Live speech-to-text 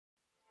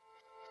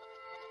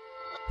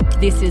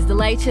This is the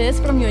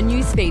latest from your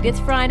newsfeed. It's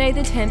Friday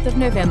the 10th of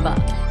November.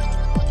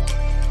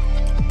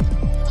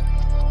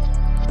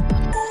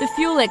 The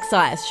fuel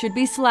excise should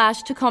be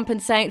slashed to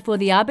compensate for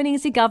the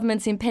Albanese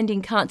government's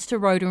impending cuts to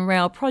road and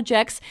rail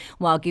projects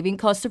while giving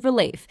cost of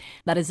relief.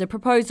 That is a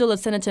proposal of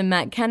Senator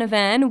Matt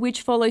Canavan,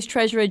 which follows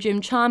Treasurer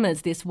Jim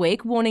Chalmers this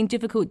week, warning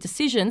difficult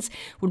decisions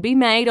would be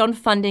made on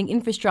funding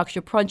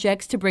infrastructure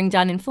projects to bring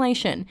down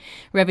inflation.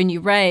 Revenue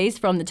raised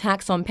from the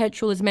tax on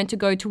petrol is meant to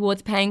go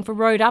towards paying for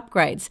road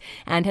upgrades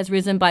and has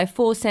risen by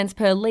 4 cents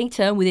per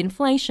litre with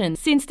inflation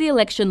since the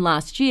election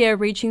last year,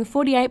 reaching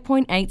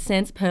 48.8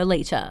 cents per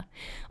litre.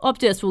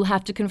 Optus will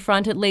have to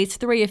confront at least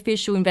 3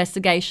 official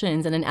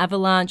investigations and an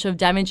avalanche of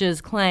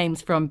damages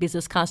claims from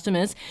business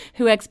customers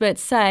who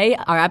experts say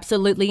are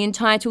absolutely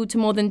entitled to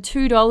more than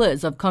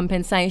 $2 of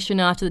compensation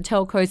after the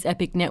telco's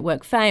Epic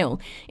network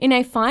fail. In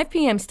a 5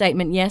 p.m.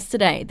 statement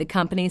yesterday, the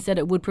company said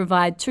it would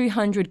provide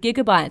 200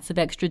 gigabytes of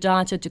extra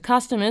data to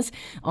customers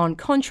on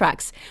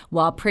contracts,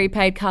 while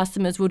prepaid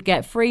customers would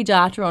get free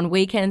data on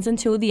weekends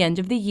until the end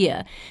of the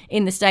year.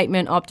 In the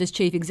statement, Optus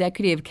Chief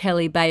Executive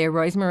Kelly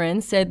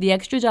Bayer-Rosmarin said the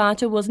extra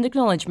data was an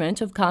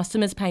acknowledgement of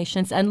customers'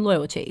 patience and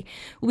loyalty.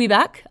 We'll be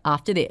back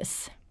after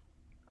this.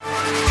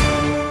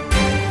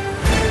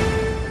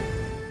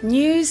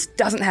 News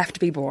doesn't have to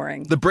be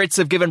boring. The Brits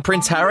have given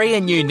Prince Harry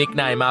a new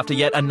nickname after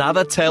yet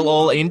another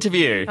tell-all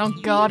interview. Oh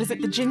God, is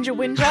it the Ginger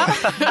Whinger?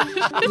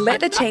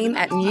 Let the team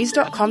at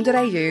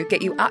news.com.au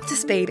get you up to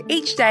speed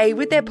each day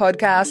with their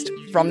podcast,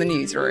 From the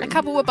Newsroom. A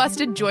couple were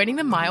busted joining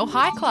the Mile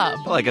High Club.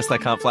 Well, I guess they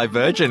can't play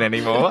Virgin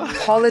anymore.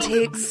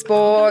 Politics,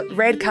 sport,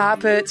 red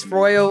carpets,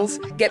 royals.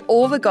 Get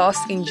all the goss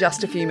in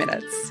just a few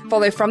minutes.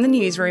 Follow From the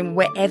Newsroom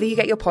wherever you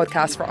get your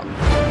podcast from.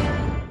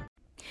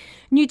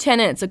 New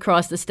tenants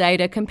across the state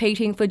are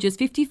competing for just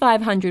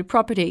 5,500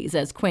 properties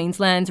as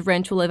Queensland's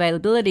rental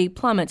availability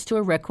plummets to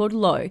a record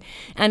low.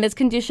 And as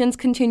conditions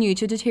continue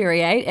to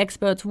deteriorate,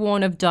 experts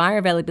warn of dire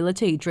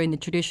availability during the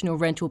traditional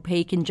rental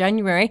peak in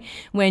January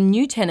when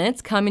new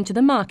tenants come into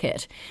the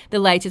market. The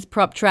latest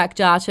PropTrack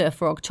data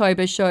for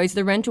October shows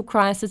the rental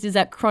crisis is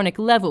at chronic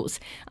levels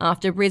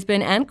after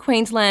Brisbane and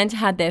Queensland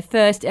had their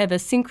first ever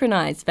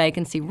synchronised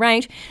vacancy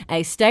rate,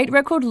 a state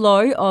record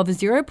low of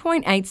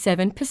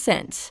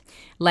 0.87%.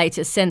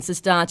 Latest census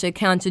data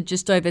counted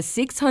just over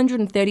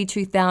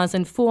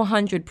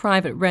 632,400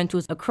 private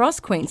rentals across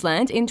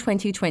Queensland in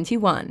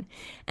 2021.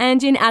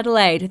 And in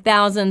Adelaide,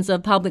 thousands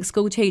of public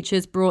school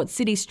teachers brought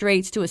city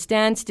streets to a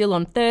standstill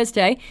on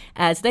Thursday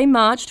as they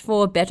marched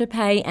for better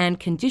pay and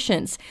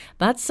conditions.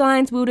 But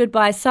signs wielded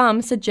by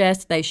some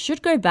suggest they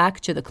should go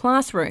back to the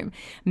classroom.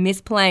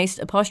 Misplaced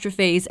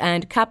apostrophes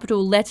and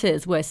capital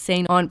letters were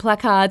seen on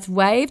placards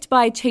waved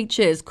by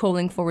teachers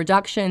calling for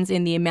reductions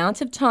in the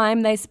amount of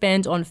time they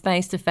spend on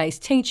face-to-face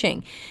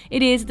teaching.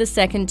 It is the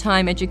second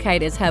time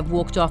educators have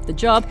walked off the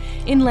job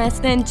in less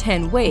than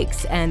 10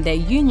 weeks, and their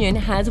union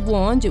has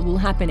warned it will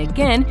happen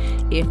again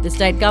if the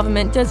state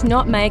government does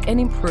not make an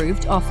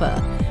improved offer.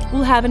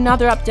 We'll have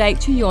another update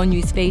to your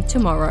newsfeed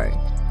tomorrow.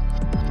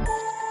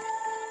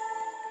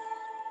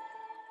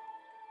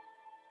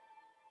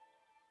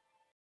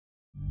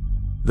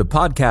 The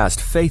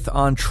podcast Faith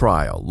on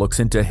Trial looks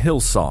into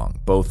Hillsong,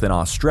 both in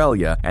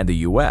Australia and the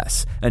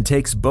US, and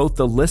takes both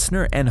the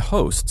listener and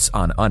hosts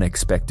on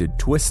unexpected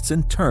twists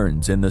and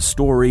turns in the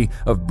story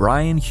of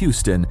Brian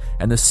Houston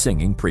and the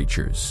Singing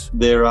Preachers.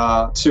 There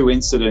are 2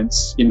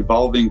 incidents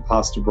involving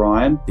Pastor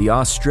Brian. The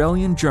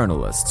Australian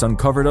journalists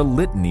uncovered a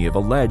litany of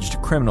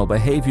alleged criminal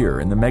behavior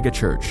in the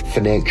megachurch.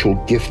 Financial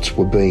gifts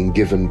were being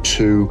given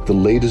to the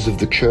leaders of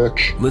the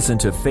church. Listen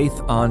to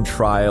Faith on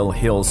Trial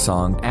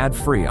Hillsong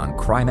ad-free on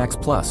Crimex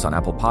Plus on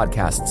Apple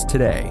Podcasts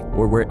today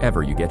or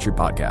wherever you get your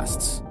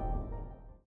podcasts.